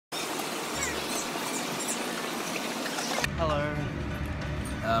Hello.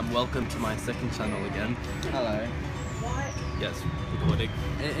 Welcome to my second channel again. Hello. Yes, recording.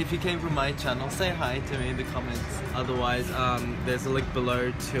 If you came from my channel, say hi to me in the comments. Otherwise, there's a link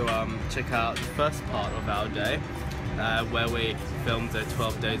below to check out the first part of our day, where we filmed the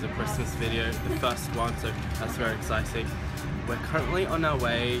 12 Days of Christmas video, the first one, so that's very exciting. We're currently on our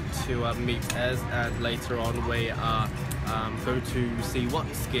way to meet Ez, and later on we are going to see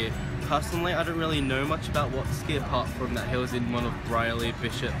Watsky. Personally, I don't really know much about Watsky apart from that he was in one of Riley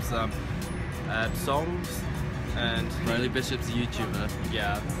Bishop's songs. And Riley Bishop's a YouTuber.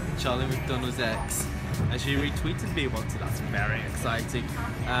 Yeah, Charlie McDonald's ex. and she retweeted me once, so that's very exciting.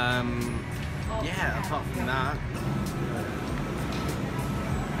 Yeah, apart from that,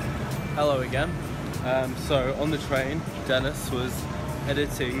 hello again. So on the train, Dennis was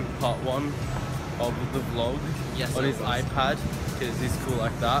editing part 1 of the vlog on his iPad because he's cool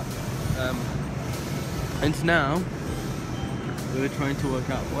like that. And now we're trying to work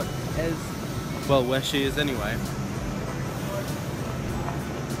out what is, well, where she is anyway.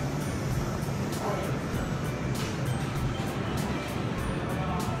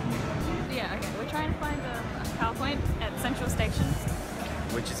 Yeah, okay, we're trying to find a PowerPoint at Central Station.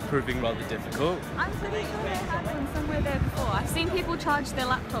 Which is proving rather difficult. I'm pretty sure they had one somewhere there before. I've seen people charge their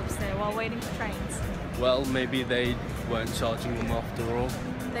laptops there while waiting for trains. Well, maybe they weren't charging them after all.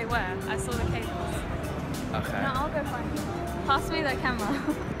 They were. I saw the cables. Okay. No, I'll go find them. Pass me that camera.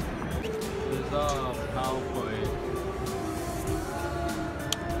 There's our PowerPoint.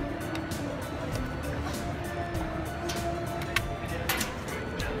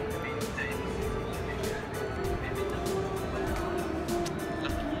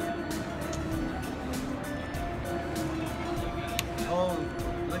 Oh,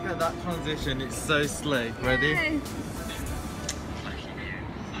 look at that transition, it's so slick. Ready? Yay.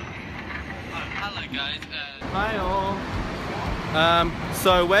 Hello guys. Hi all.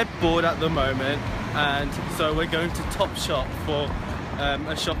 So we're bored at the moment, and so we're going to Topshop for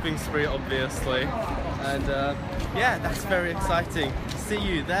a shopping spree, obviously. And yeah, that's very exciting. See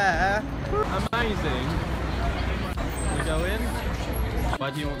you there. Amazing. We go in.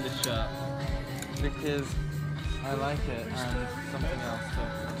 Why do you want this shirt? Because I like it and something else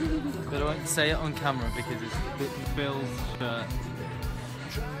too. But I won't say it on camera because it's Phil's shirt.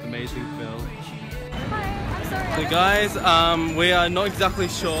 Amazing Phil. Hi, I'm sorry. So guys, we are not exactly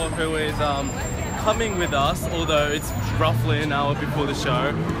sure who is coming with us, although it's roughly an hour before the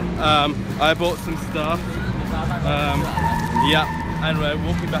show. I bought some stuff. Yeah, and we're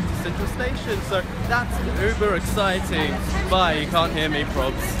walking back to Central Station, so that's uber exciting. Bye, you can't hear me,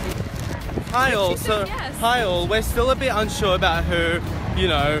 probs. Hi all, so yes. Hi all, we're still a bit unsure about who, you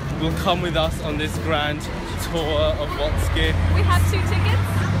know, will come with us on this grand tour of Watsky. We have 2 tickets.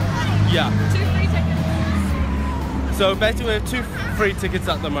 Yeah. 2 free tickets. So basically we have 2 free tickets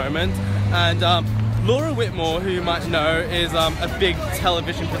at the moment, and Laura Whitmore, who you might know, is a big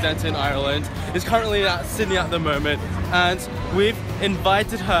television presenter in Ireland, is currently at Sydney at the moment, and we've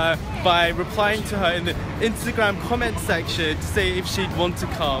invited her by replying to her in the Instagram comment section to see if she'd want to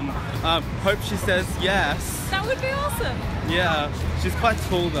come. Hope she says yes. That would be awesome. Yeah, she's quite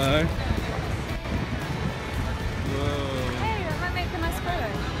tall though. Whoa. Hey, that might make a nice photo.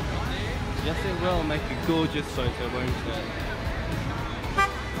 Yes, it will make a gorgeous photo, won't it?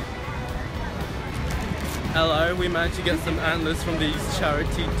 Hello, we managed to get some antlers from these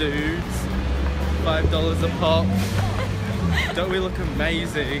charity dudes. $5 a pop. Don't we look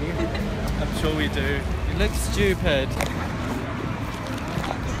amazing? I'm sure we do. You look stupid.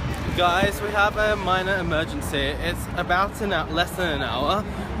 Guys, we have a minor emergency. It's about less than an hour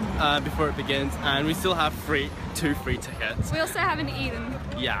before it begins, and we still have 2 free tickets. We also haven't eaten.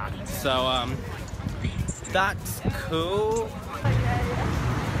 Yeah, so that's cool.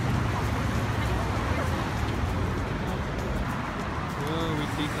 Oh, we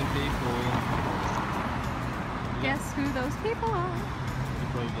see some people. Guess who those people are? You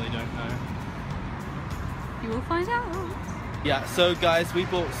probably don't know. You will find out. Yeah, so guys, we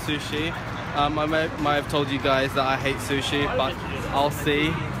bought sushi. I might have told you guys that I hate sushi, but I'll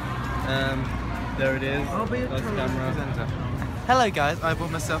see. There it is. I'll be a Nice camera. presenter. Hello guys, I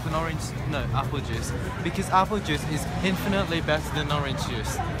bought myself an apple juice, because apple juice is infinitely better than orange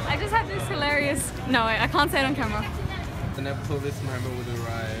juice. I just had this hilarious... No, I can't say it on camera. I never thought this moment would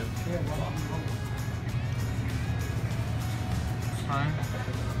arrive. Hi.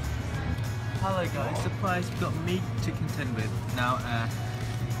 Hello guys, surprise, we've got meat to contend with. Now,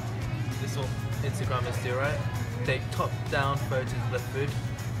 this is what Instagrammers do, right? Take top-down photos of the food.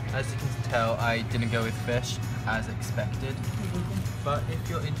 As you can tell, I didn't go with fish, as expected. But if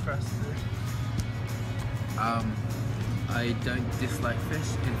you're interested, I don't dislike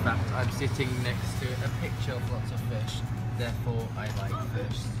fish. In fact, I'm sitting next to a picture of lots of fish. Therefore, I like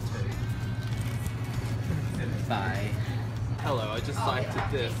fish too. Bye. Hello, I just cited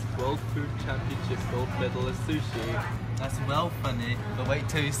this. World Food Championship gold medalist sushi. That's well funny, but wait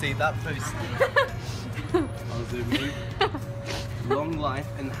till you see that post. I'll zoom in. Long life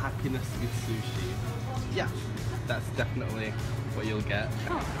and happiness with sushi. Yeah, that's definitely what you'll get.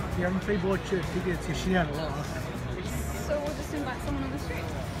 If you haven't pre-bought your tickets, you should have a lot. So we'll just invite someone on the street.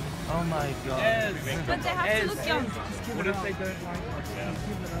 Oh my god. But they have to look young. What if they don't like it?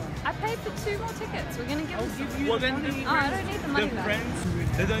 I paid for 2 more tickets. We're gonna give them. Well then, Oh, I don't need the money back.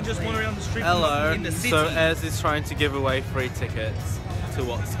 they don't just wander around the street Hello. in the city. So Ez is trying to give away free tickets to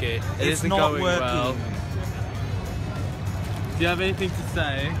Watsky. It It's isn't not going working. well. Do you have anything to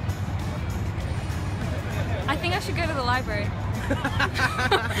say? I think I should go to the library.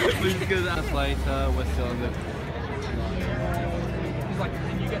 Please go to us later. We're still on the.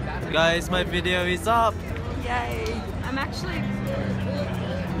 Guys, my video is up. Yay! I'm actually.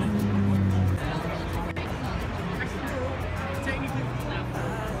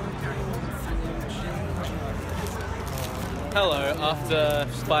 Hello, after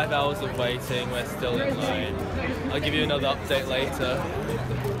 5 hours of waiting, we're still in line. I'll give you another update later.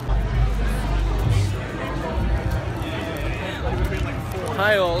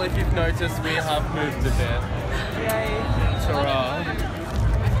 Hi all, if you've noticed, we have moved a bit. Yay! Ta-ra.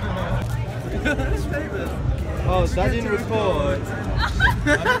 Oh, that didn't record.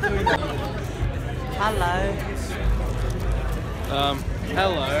 Hello.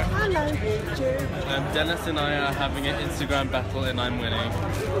 Hello. Dennis and I are having an Instagram battle and I'm winning.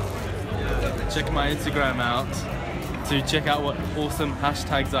 Check my Instagram out to check out what awesome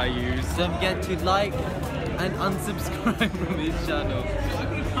hashtags I use. Don't forget to like and unsubscribe from his channel.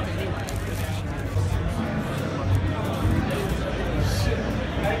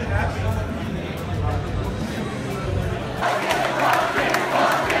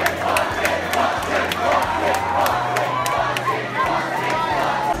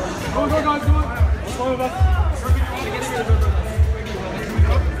 Oh, come on!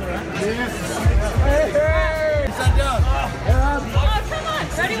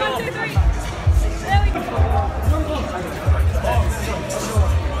 Ready? 1, 2, 3. There we go.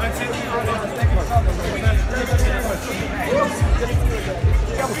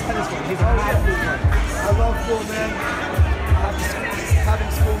 I love school, man.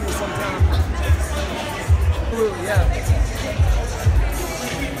 Having school me sometime. Absolutely, yeah.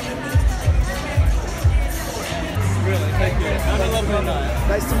 Really, thank you. Have a lovely night.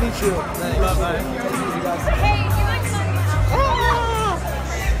 Nice to meet you. Bye-bye. Hey, you like something?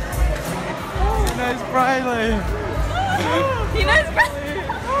 He knows Briley. He knows.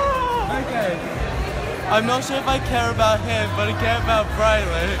 Okay. I'm not sure if I care about him, but I care about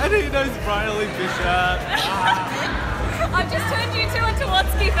Briley. And he knows Briley Bishop. I've just turned you two into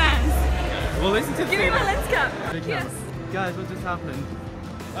Watsky fans. Well, listen to Give me my lens cap. Big Yes. Guys, what just happened?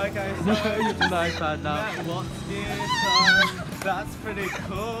 Okay, so it's an iPad now. So that's pretty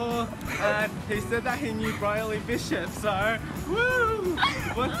cool. And he said that he knew Briley Bishop, so woo!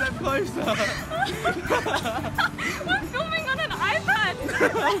 One step closer. We're filming on an iPad.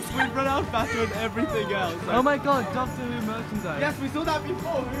 We've run out of battery and everything else. So. Oh my god, Doctor Who merchandise. Yes, we saw that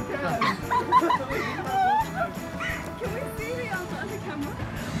before. Who cares? Can we see the other camera?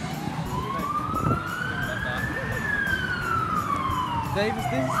 Davis,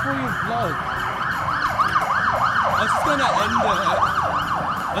 this is for your vlog. I was just gonna end it.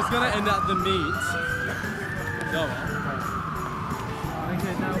 I was gonna end at the meet. Go on.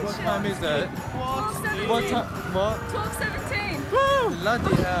 Okay, now what time is it? 12:17. What time? What? 12:17. Woo!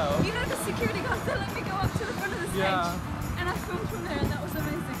 Bloody hell. You know the security guards that let me go up to the front of the stage? Yeah. And I filmed from there and that was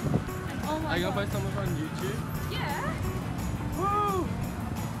amazing. And oh my Are you god. gonna post something on YouTube? Yeah. Woo!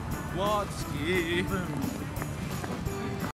 Watsky.